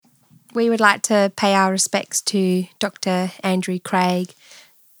we would like to pay our respects to Dr. Andrew Craig,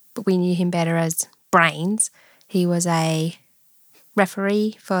 but we knew him better as Brains. He was a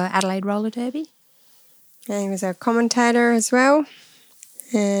referee for Adelaide Roller Derby. And he was a commentator as well.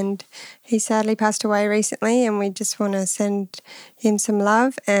 And he sadly passed away recently, and we just want to send him some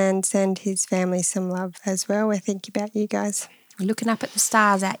love and send his family some love as well. We're thinking about you guys. We're looking up at the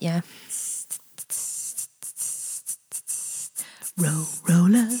stars at you.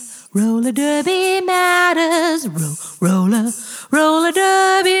 Roller derby matters. Roller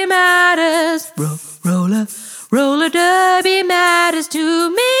derby matters. Roller derby matters to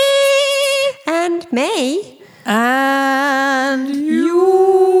me. And me. And you.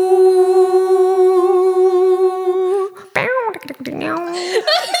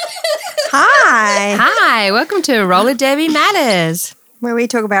 Hi. Hi, welcome to Roller Derby Matters. Where we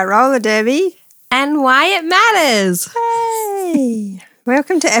talk about roller derby. And why it matters. Hey.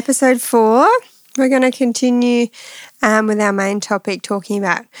 Welcome to episode 4. We're going to continue with our main topic, talking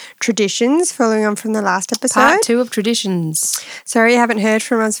about traditions, following on from the last episode. Part 2 of traditions. Sorry you haven't heard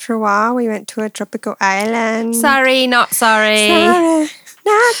from us for a while. We went to a tropical island. Sorry, not sorry. Sorry,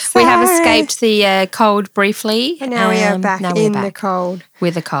 not sorry. We have escaped the cold briefly. And now we are back in the cold.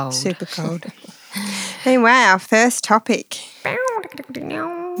 With the cold. Super cold. Anyway, our first topic.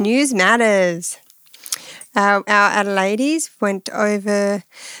 News matters. Our Adelaides went over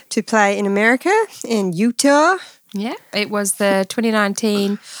to play in America, in Utah. Yeah, it was the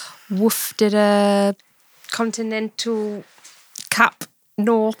 2019 WFDA Continental Cup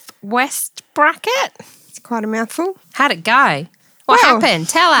Northwest bracket. It's quite a mouthful. How'd it go? What happened?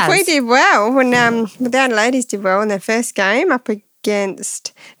 Tell us. We did well. When the Adelaides did well in their first game up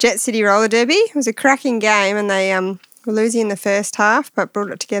against Jet City Roller Derby. It was a cracking game, and they were losing in the first half, but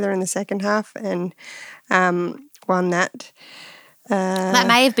brought it together in the second half and won that. That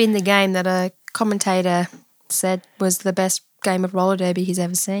may have been the game that a commentator said was the best game of roller derby he's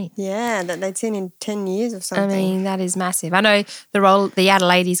ever seen. Yeah, that they'd seen in 10 years or something. I mean, that is massive. I know the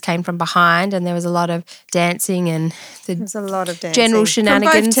Adelaides came from behind, and there was a lot of dancing and There's a lot of dancing. general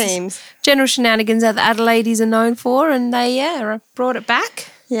shenanigans. From both teams. General shenanigans that the Adelaides are known for, and they brought it back.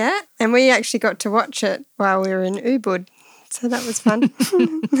 Yeah, and we actually got to watch it while we were in Ubud. So that was fun.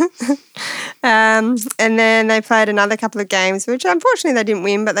 And then they played another couple of games, which unfortunately they didn't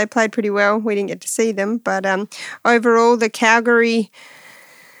win, but they played pretty well. We didn't get to see them. But overall, the Calgary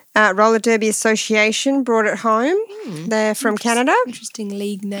Roller Derby Association brought it home. They're from Canada. Interesting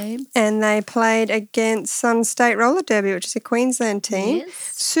league name. And they played against Sun State Roller Derby, which is a Queensland team. Yes.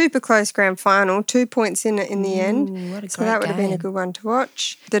 Super close grand final, 2 points in it in the end. What a So that would have been a good one to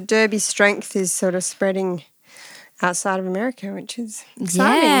watch. The Derby strength is sort of spreading outside of America, which is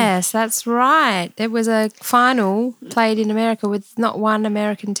exciting. Yes, that's right. It was a final played in America with not one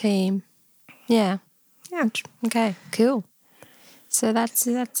American team. Yeah. Yeah. Okay, cool. So that's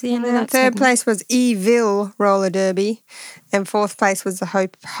the end of And that third segment. place was Eville Roller Derby, and fourth place was the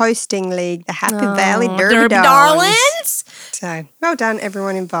hosting league, the Happy Valley Derby Darlings. So well done,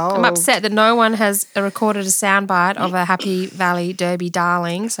 everyone involved. I'm upset that no one has recorded a soundbite of a Happy Valley Derby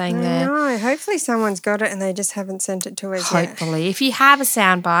darling saying their. No, hopefully someone's got it and they just haven't sent it to us yet. Hopefully. If you have a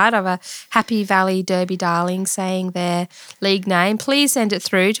soundbite of a Happy Valley Derby darling saying their league name, please send it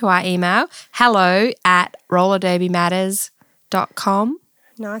through to our email, hello@rollerderbymatters.com.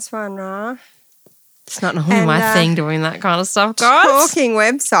 Nice one, Ra. It's not normally And, my thing doing that kind of stuff, guys. Talking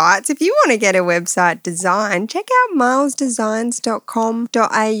websites, if you want to get a website designed, check out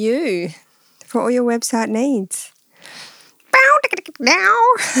milesdesigns.com.au for all your website needs. Now,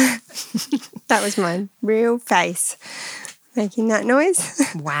 that was my real face making that noise.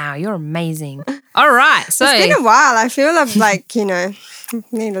 Wow, you're amazing. All right, so It's been a while. I feel I've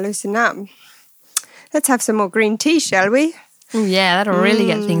need to loosen up. Let's have some more green tea, shall we? yeah, that'll really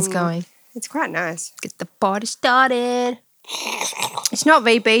get things going. It's quite nice. Get the party started. It's not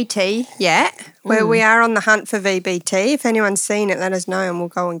VBT yet. We are on the hunt for VBT. If anyone's seen it, let us know and we'll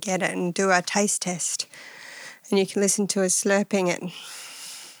go and get it and do our taste test. And you can listen to us slurping it.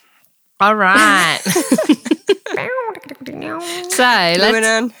 All right. So Moving let's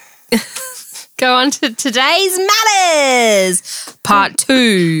on. go on to today's matters. Part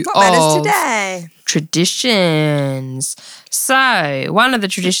 2 What matters of today? traditions. So one of the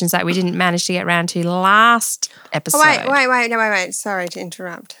traditions that we didn't manage to get around to last episode. Wait. Sorry to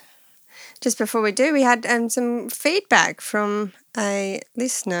interrupt. Just before we do, we had some feedback from a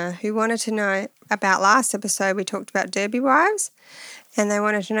listener who wanted to know about last episode. We talked about Derby wives, and they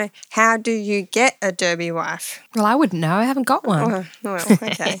wanted to know, how do you get a Derby wife? Well, I wouldn't know. I haven't got one. Oh, well,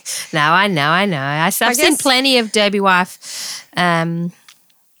 okay. No, I know. I've seen guess- plenty of Derby wife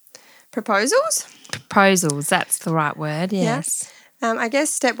proposals. Proposals, that's the right word, yes. I guess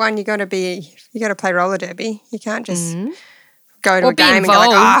step one, you got to play roller derby. You can't just go to Or a be game and go like,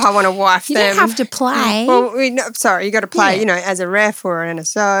 involved. I want to wife You them. don't have to play. Well, you got to play, as a ref or an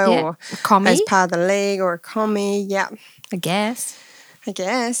NSO or a commie, as part of the league or a commie. Yeah, I guess.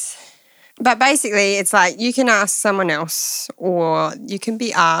 But basically, it's like you can ask someone else, or you can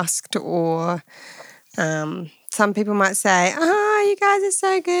be asked, or some people might say, "Oh, you guys are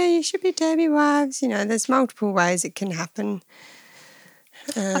so good. You should be derby wives." There's multiple ways it can happen.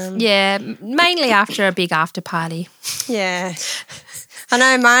 Mainly after a big after party. Yeah. I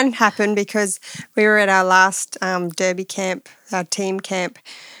know mine happened because we were at our last derby camp, our team camp,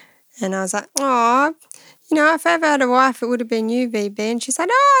 and I was like, "Oh, if I ever had a wife, it would have been you, VB." And she said,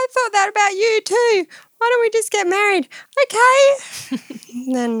 "Oh, I thought that about you too. Why don't we just get married?" Okay.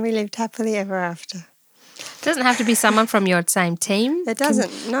 And then we lived happily ever after. It doesn't have to be someone from your same team. It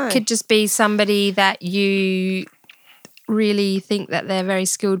doesn't, no. It could just be somebody that you really think that they're a very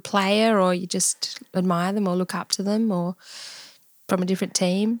skilled player, or you just admire them or look up to them, or from a different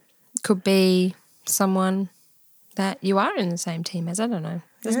team. It could be someone that you are in the same team as. I don't know.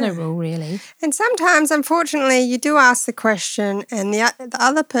 There's no rule really. And sometimes, unfortunately, you do ask the question and the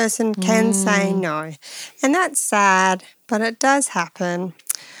other person can say no. And that's sad, but it does happen.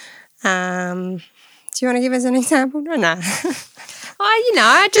 Do you want to give us an example? No.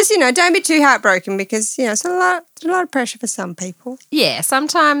 Don't be too heartbroken because, it's a lot of pressure for some people. Yeah,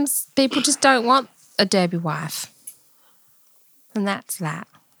 sometimes people just don't want a derby wife. And that's that.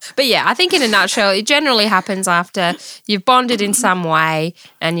 But yeah, I think in a nutshell, it generally happens after you've bonded in some way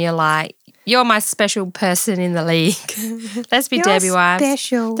and you're like, you're my special person in the league. Let's be derby wives.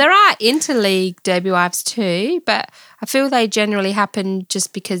 Special. There are interleague derby wives too, but I feel they generally happen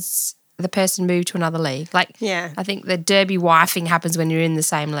just because the person moved to another league. I think the derby wifing happens when you're in the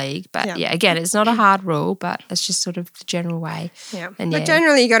same league. But again, it's not a hard rule, but it's just sort of the general way. Yeah. But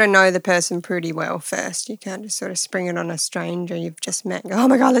generally you got to know the person pretty well first. You can't just sort of spring it on a stranger you've just met and go, "Oh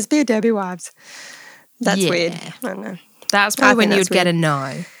my God, let's be a derby wives." That's weird. I don't know. That's probably when you'd get a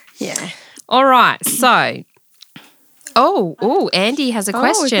no. Yeah. All right. So, Andy has a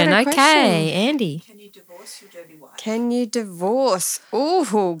question. Okay, Andy. Can you divorce your derby wife? Can you divorce?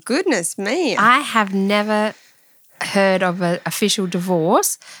 Oh, goodness me. I have never heard of an official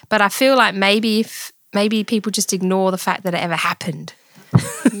divorce, but I feel like maybe people just ignore the fact that it ever happened.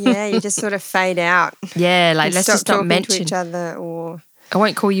 Yeah, you just sort of fade out. Yeah, let's just not mention to each other, or I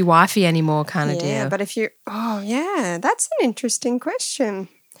won't call you wifey anymore kind of deal. Yeah, but if you that's an interesting question.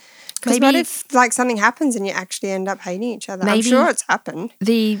 Because what if something happens and you actually end up hating each other? I'm sure it's happened.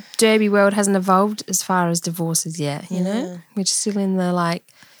 The derby world hasn't evolved as far as divorces yet, you know? We're just still in the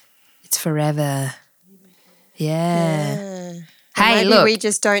it's forever. Yeah. Hey, look, we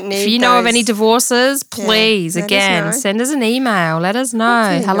just don't need if you know of any divorces, please, again, send us an email. Let us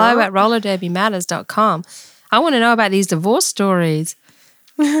know. hello@rollerderbymatters.com. I want to know about these divorce stories.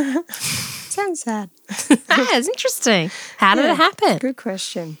 Sounds sad. It's interesting. How did it happen? Good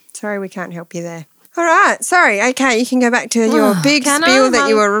question. Sorry we can't help you there. All right. Sorry. Okay, you can go back to your big spiel that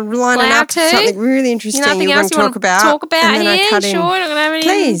you were lining up for something really interesting you want to talk about. Talk about and then here? I cut in. Sure, not gonna have any.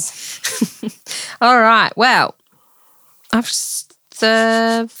 Please. All right. Well,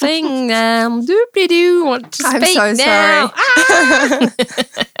 the thing doobly-doo want to speak I'm so now. sorry.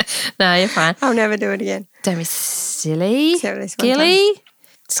 No, you're fine. I'll never do it again. Don't be silly. This Gilly.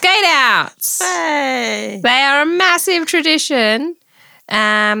 Skate outs. Hey. They are a massive tradition.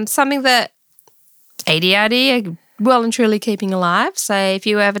 Something that ADRD are well and truly keeping alive. So if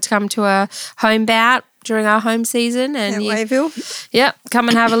you ever come to a home bout during our home season and Wayville. Come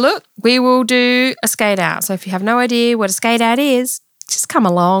and have a look. We will do a skate out. So if you have no idea what a skate out is, just come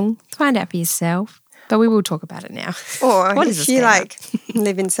along, find out for yourself. But we will talk about it now. Or if you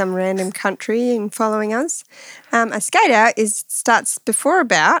live in some random country and following us, a skate out starts before a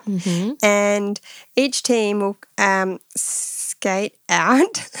bout, and each team will skate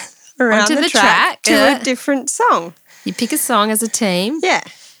out around onto the track to a different song. You pick a song as a team. Yeah.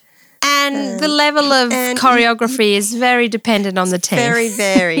 And the level of choreography is very dependent on the team. Very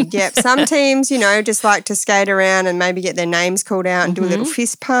varied, yep. Some teams, just like to skate around and maybe get their names called out and do a little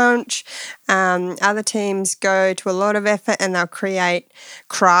fist punch. Other teams go to a lot of effort and they'll create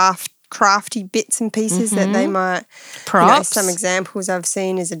crafty bits and pieces that they might... Props. Some examples I've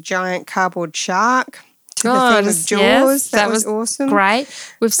seen is a giant cardboard shark. To the theme of Jaws. That was awesome. Great.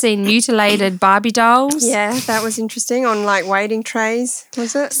 We've seen mutilated Barbie dolls. Yeah, that was interesting on waiting trays,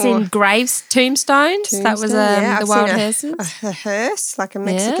 was it? Seen tombstones. That was the wild hearses. A hearse, like a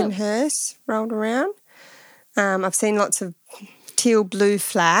Mexican hearse rolled around. I've seen lots of teal blue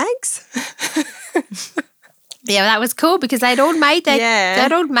flags. Yeah, that was cool because they'd all made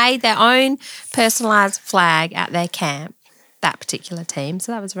their own personalised flag at their camp, that particular team.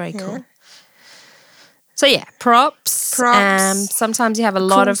 So that was very cool. So yeah, props. Sometimes you have a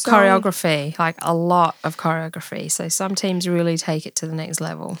lot of choreography, like a lot of choreography. So some teams really take it to the next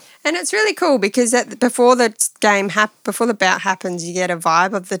level. And it's really cool because before the before the bout happens, you get a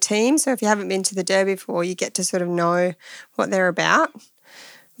vibe of the team. So if you haven't been to the Derby before, you get to sort of know what they're about,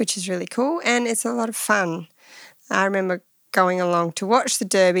 which is really cool. And it's a lot of fun. I remember going along to watch the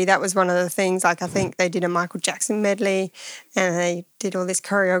Derby. That was one of the things, like I think they did a Michael Jackson medley and they did all this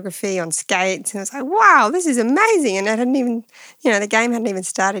choreography on skates and I was like, wow, this is amazing. And it hadn't even, the game hadn't even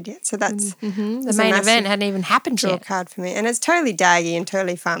started yet. So that's the main event hadn't even happened yet. Draw card for me. And it's totally daggy and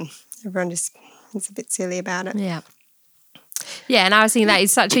totally fun. Everyone just is a bit silly about it. Yeah. Yeah, and I was thinking that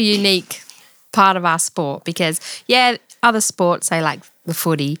is such a unique part of our sport because, other sports, say like the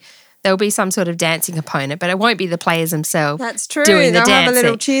footy, there'll be some sort of dancing component, but it won't be the players themselves. That's true. Doing the They'll dancing. have a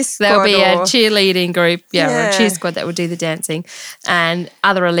little cheer squad. There'll be a cheerleading group, or a cheer squad that will do the dancing. And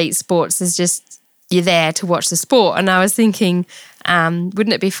other elite sports is just you're there to watch the sport. And I was thinking,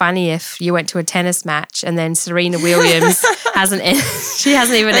 wouldn't it be funny if you went to a tennis match and then Serena Williams hasn't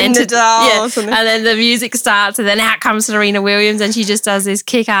even entered, Nadal, and then the music starts and then out comes Serena Williams and she just does this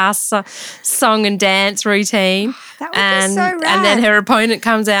kick-ass song and dance routine. That would be so rad. And then her opponent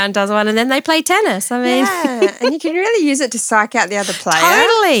comes out and does one and then they play tennis. I mean, and you can really use it to psych out the other player.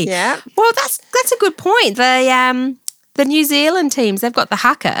 Totally. Yeah. Well, that's a good point. The New Zealand teams, they've got the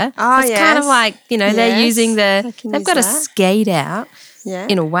haka. Oh, it's kind of like, they're using they've got a skate out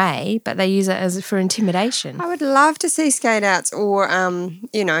in a way, but they use it for intimidation. I would love to see skate outs or,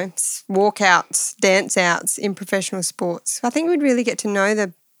 walkouts, dance outs in professional sports. I think we'd really get to know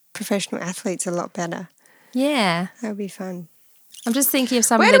the professional athletes a lot better. Yeah. That would be fun. I'm just thinking of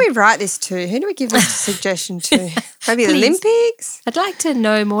Where do we write this to? Who do we give this suggestion to? Maybe the Olympics? I'd like to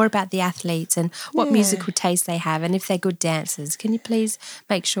know more about the athletes and what musical taste they have and if they're good dancers. Can you please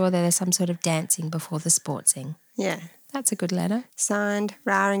make sure that there's some sort of dancing before the sportsing? Yeah. That's a good letter. Signed,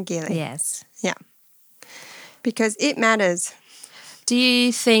 Ra and Gilly. Yes. Yeah. Because it matters. Do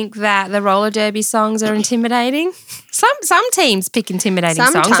you think that the roller derby songs are intimidating? Some teams pick intimidating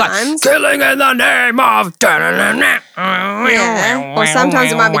songs like "Killing in the Name of." Yeah. Or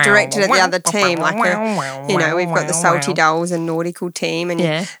sometimes it might be directed at the other team, like we've got the Salty Dolls and Nautical team, and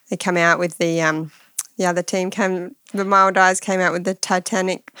they come out with the other team the Maldives came out with the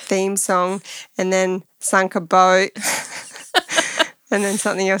Titanic theme song, and then sunk a boat. And then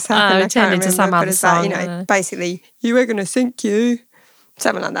something else happened. It turned into some other song. Like, basically, you were going to sink you.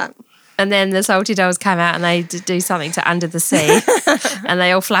 Something like that. And then the Salty Dolls come out and they do something to Under the Sea and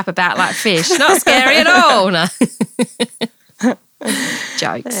they all flap about like fish. Not scary at all. No.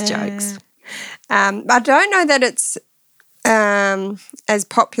 Jokes. I don't know that it's as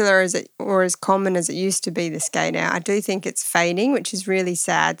popular or as common as it used to be, the skate out. I do think it's fading, which is really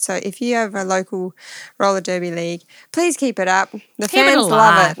sad. So if you have a local roller derby league, please keep it up. The fans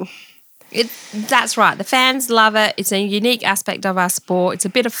love it. That's right. The fans love it. It's a unique aspect of our sport. It's a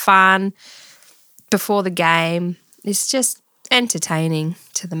bit of fun before the game. It's just entertaining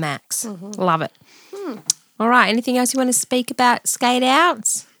to the max. Mm-hmm. Love it. All right. Anything else you want to speak about skate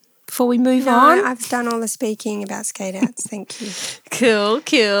outs before we move on? No, I've done all the speaking about skate outs. Thank you. Cool.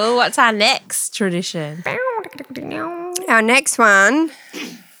 What's our next tradition? Our next one,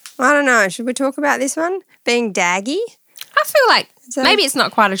 I don't know. Should we talk about this one? Being daggy? I feel like maybe it's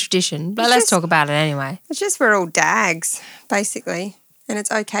not quite a tradition, but let's talk about it anyway. It's just we're all dags, basically, and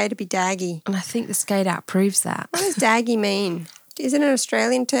it's okay to be daggy. And I think the skate out proves that. What does daggy mean? Isn't it an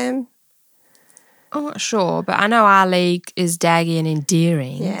Australian term? I'm not sure, but I know our league is daggy and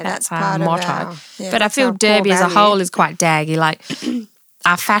endearing. Yeah, that's our part motto. of but I feel derby as a whole is quite daggy. Like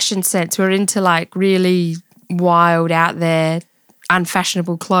our fashion sense, we're into like really wild, out there,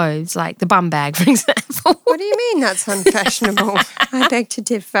 unfashionable clothes, like the bum bag, for example. What do you mean that's unfashionable? I beg to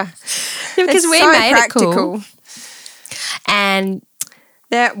differ. Because we made practical. It cool. And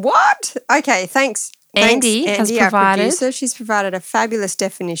what? Okay, thanks. Andy has provided. Our producer. She's provided a fabulous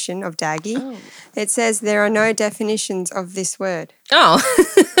definition of daggy. Oh. It says there are no definitions of this word. Oh.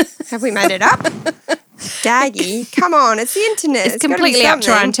 Have we made it up? Daggy? Come on, it's the internet. It's completely up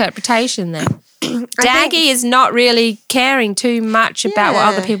to our interpretation then. Daggy is not really caring too much about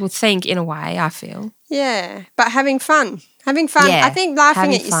what other people think in a way, I feel. Yeah, but having fun. Yeah, I think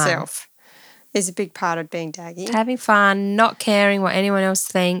laughing at yourself. is a big part of being Daggy. Having fun, not caring what anyone else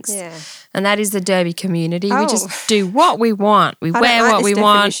thinks. Yeah. And that is the Derby community. We Oh. just do what we want. We don't wear like what this we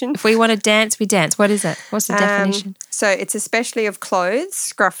want. definition. If we want to dance, we dance. What is it? What's the definition? So it's especially of clothes,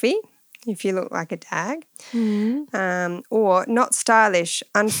 scruffy, if you look like a dag, or not stylish,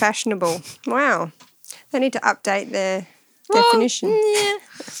 unfashionable. Wow. They need to update their definition. Yeah.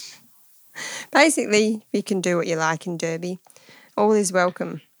 Basically, you can do what you like in Derby. All is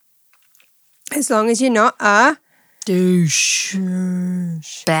welcome. As long as you're not a Douche.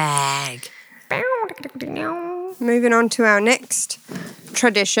 Bag. Moving on to our next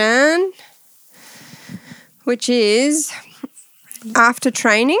tradition, which is after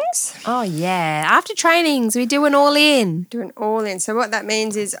trainings. Oh, yeah. After trainings, we do an all-in. Do an all-in. So what that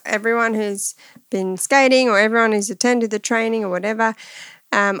means is everyone who's been skating or everyone who's attended the training or whatever,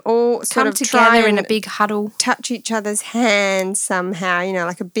 all sort Come of together try in and a big huddle. touch each other's hands somehow,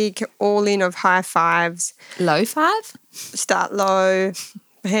 like a big all-in of high fives. Low five? Start low,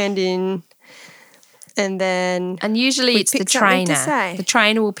 hand in, and then And usually it's the pick something to trainer. say. The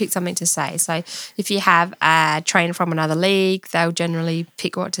trainer will pick something to say. So if you have a trainer from another league, they'll generally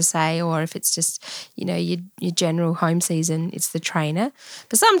pick what to say. Or if it's just, your general home season, it's the trainer.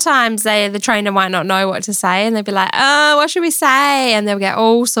 But sometimes the trainer might not know what to say and they'll be like, oh, what should we say? And they'll get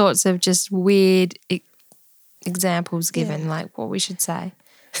all sorts of just weird examples given, like what we should say.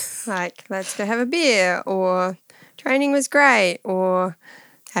 like, let's go have a beer, or training was great, or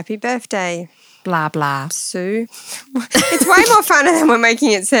happy birthday, Blah, blah. Sue. It's way more fun than we're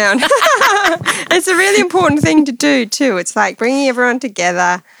making it sound. It's a really important thing to do too. It's like bringing everyone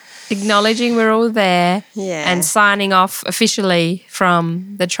together. Acknowledging we're all there Yeah. and signing off officially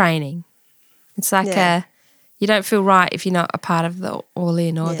from the training. It's like Yeah. you don't feel right if you're not a part of the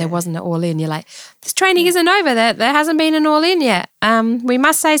all-in or Yeah. there wasn't an all-in. You're like, this training isn't over. There hasn't been an all-in yet. We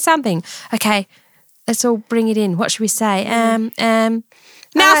must say something. Okay, let's all bring it in. What should we say?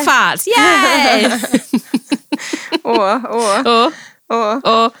 Mouth farts. Yay! Or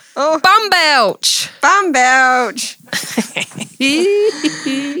Bum belch. bum belch.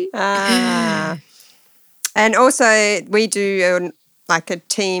 And also we do like a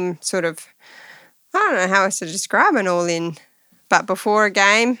team sort of, I don't know how else to describe an all-in, but before a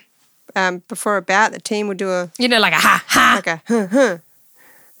game, before a bout, the team will do a Like a ha. like a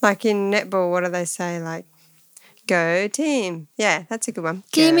like in netball. What do they say? Like, go team. Yeah, that's a good one.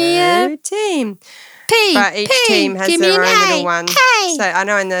 Give me Go a team. P. But each P. team has Give me their an own A. little one. A. So I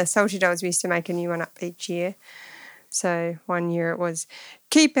know in the Salty Dogs we used to make a new one up each year. So one year it was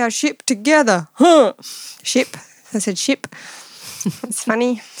keep our ship together. Huh. Ship. I said ship. It's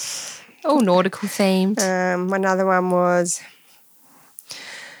funny. All nautical themed. Another one was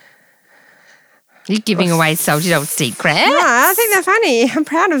You're giving away salty old secrets. I think they're funny. I'm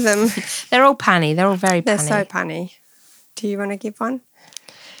proud of them. They're all punny. They're all very punny. They're so punny. Do you want to give one?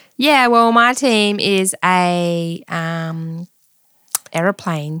 Yeah, well, my team is a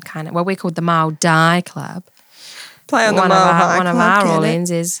aeroplane kind of. Well, we're called the Mile Die Club. Play on the One Mile High of Club, our get it?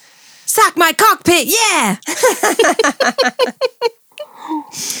 all-ins is suck my cockpit, yeah.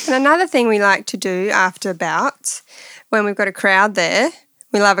 And another thing we like to do after bouts, when we've got a crowd there,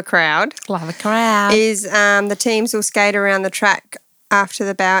 we love a crowd, Love a crowd. is the teams will skate around the track after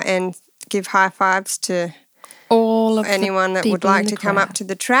the bout and give high fives to All of anyone that would people in like the to come up crowd. to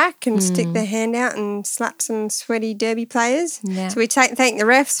the track and stick their hand out and slap some sweaty derby players. Yeah. So we thank the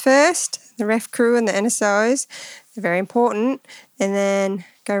refs first, the ref crew and the NSOs. They're very important. And then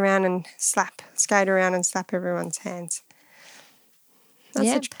go around and skate around and slap everyone's hands. That's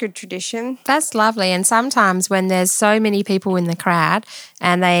Yep. a good tradition. That's lovely. And sometimes when there's so many people in the crowd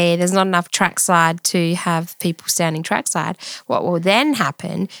and there's not enough trackside to have people standing trackside, what will then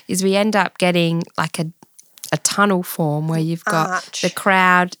happen is we end up getting like a tunnel form where you've got Arch. the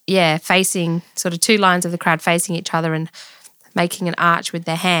crowd, facing sort of two lines of the crowd facing each other and making an arch with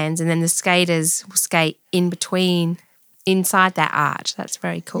their hands, and then the skaters will skate in between inside that arch. That's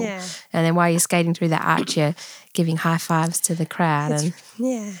very cool. Yeah. And then while you're skating through that arch, you're giving high fives to the crowd, and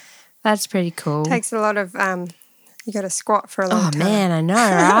Yeah. that's pretty cool. Takes a lot of, you got to squat for a long Oh time. man, I know,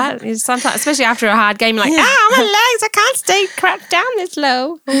 right? It's sometimes, especially after a hard game, you're like, my legs, I can't stay cracked down this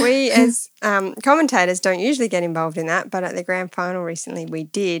low. We as commentators don't usually get involved in that, but at the grand final recently we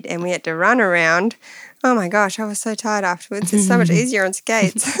did, and we had to run around. Oh my gosh, I was so tired afterwards. It's so much easier on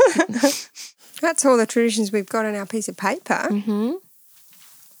skates. That's all the traditions we've got on our piece of paper. Mm-hmm.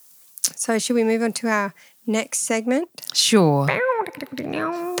 So should we move on to our next segment? Sure.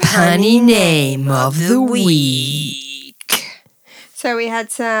 Punny name of the week. So we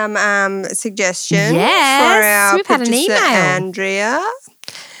had some suggestions Yes, for our we've had an producer, email. Andrea.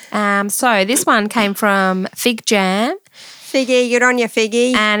 So this one came from Fig Jam. Figgy, good on you,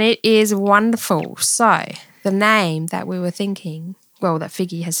 Figgy. And it is wonderful. So the name that we were thinking, well, that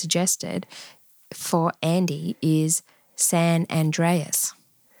Figgy has suggested for Andy is San Andreas.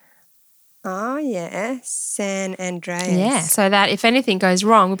 Oh, yeah, San Andreas. Yeah, so that if anything goes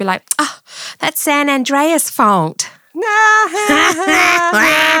wrong, we'll be like, oh, that's San Andreas' fault. Good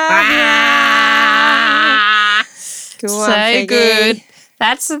one, So Figgy. good.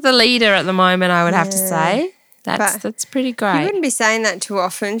 That's the leader at the moment, I would have to say. That's pretty You great. wouldn't be saying that too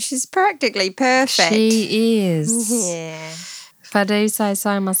often. She's practically perfect. She is. Yeah. If I do say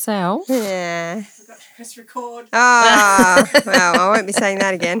so myself. Yeah. Press record. Oh, well, I won't be saying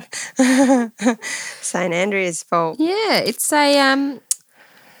that again. St. Andrea's fault. Yeah, it's a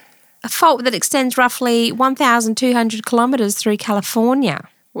fault that extends roughly 1,200 kilometres through California.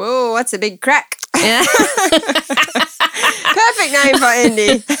 Whoa, that's a big crack. Yeah. Perfect name for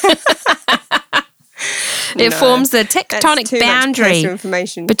Andy. It forms the That's tectonic too much boundary personal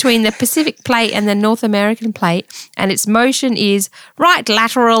information. between the Pacific Plate and the North American Plate, and its motion is right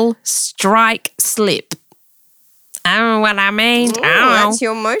lateral strike slip. I don't know what I mean. Ooh, I don't know. that's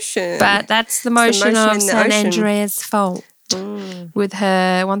your motion. But that's the It's motion, the motion of in the San ocean. Andreas fault with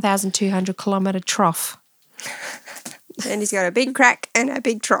her 1,200 kilometre trough. Andy's got a big crack and a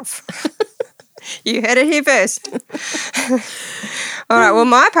big trough. You heard it here first. All right. Well,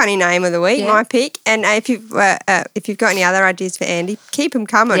 my punny name of the week, my pick, and if you've got any other ideas for Andy, keep them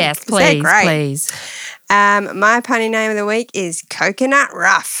coming. Yes, 'cause they're please, great. please. My punny name of the week is Coconut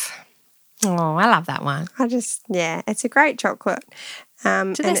Ruff. Oh, I love that one. It's a great chocolate,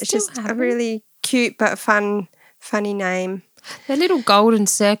 and they it's still just have a them? really cute but funny name. They're little golden Well,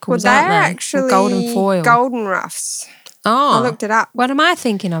 circles, they're aren't they? Or actually golden foil. Golden Ruffs. Oh, I looked it up. What am I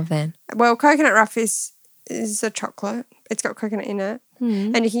thinking of then? Well, Coconut Ruff is a chocolate. It's got coconut in it.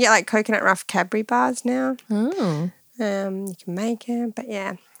 And you can get like Coconut Ruff Cadbury bars now. Oh, You can make them. But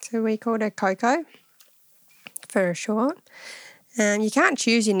yeah, so we called her Coco for short. You can't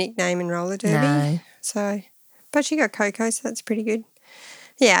choose your nickname in roller derby. No. So, but she got Coco, so that's pretty good.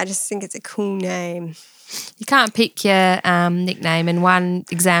 Yeah, I just think it's a cool name. you can't pick your nickname, and one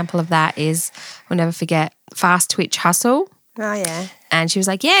example of that is, I'll never forget, Fast Twitch Hustle. Oh, yeah. And she was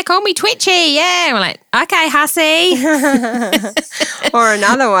like, yeah, call me Twitchy, yeah. And we're like, okay, Hussy. Or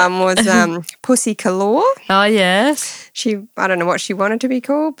another one was Pussy Galore. Oh, yes. I don't know what she wanted to be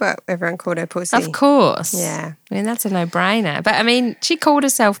called, but everyone called her Pussy. Of course. Yeah. I mean, that's a no-brainer. But, I mean, she called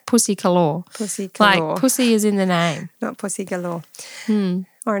herself Pussy Galore. Pussy Galore. Like, pussy is in the name. Not Pussy Galore.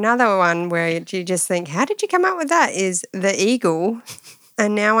 Or another one where you just think, how did you come up with that? Is the Eagle,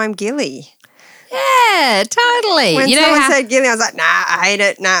 and now I'm Gilly. Yeah, totally. When you know someone how, said Gilly, I was like, nah, I hate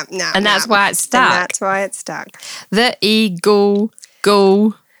it. Nah. and that's why it's And stuck. that's why it's stuck. The Eagle,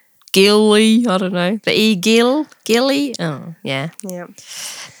 Gilly, I don't know. The E-Gill, Gilly. Oh, yeah. Yeah.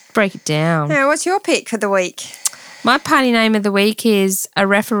 Break it down. Now, what's your pick for the week? My party name of the week is a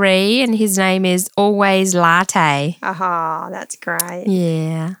referee, and his name is Always Latte. Aha, that's great.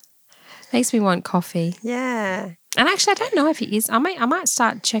 Yeah. Makes me want coffee. Yeah. And actually, I don't know if he is. I might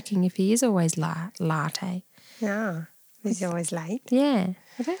start checking if he is always latte. Yeah. He's always late. Yeah.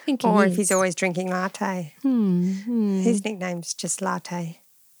 I don't think he Or is. if he's always drinking latte. His nickname's just Latte.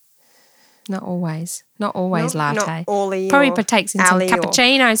 Not always. Not always latte. Not Ollie Probably or partakes in some Ali or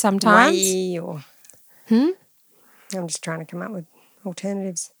cappuccino sometimes. Whey or... I'm just trying to come up with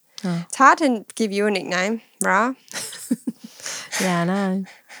alternatives. Oh. It's hard to give you a nickname, Ra. Yeah, I know.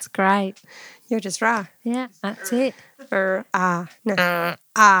 It's great. You're just Ra. Yeah, that's it. No.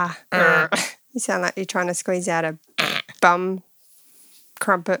 You sound like you're trying to squeeze out a bum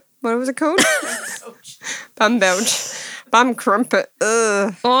crumpet. What was it called? Bum belch. Bum crumpet.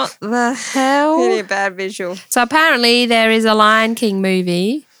 Ugh. What the hell? Really a bad visual. So apparently there is a Lion King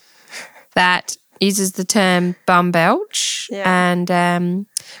movie that uses the term bum belch, and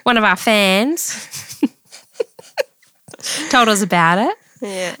one of our fans told us about it,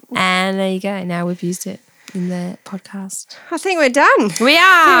 Yeah. and there you go. Now we've used it in the podcast. I think we're done. We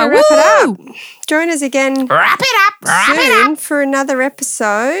are. Wrap it Woo! up. Join us again Wrap it up. soon for another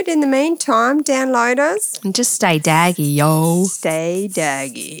episode. In the meantime, download us. And just stay daggy, yo. Stay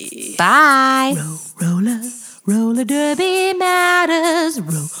daggy. Bye. Roller derby matters.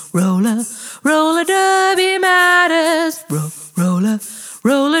 Roller derby matters.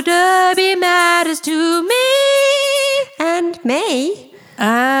 Roller derby matters to me And me.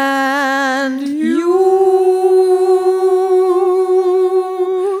 and you.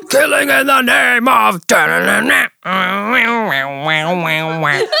 Killing in the name of...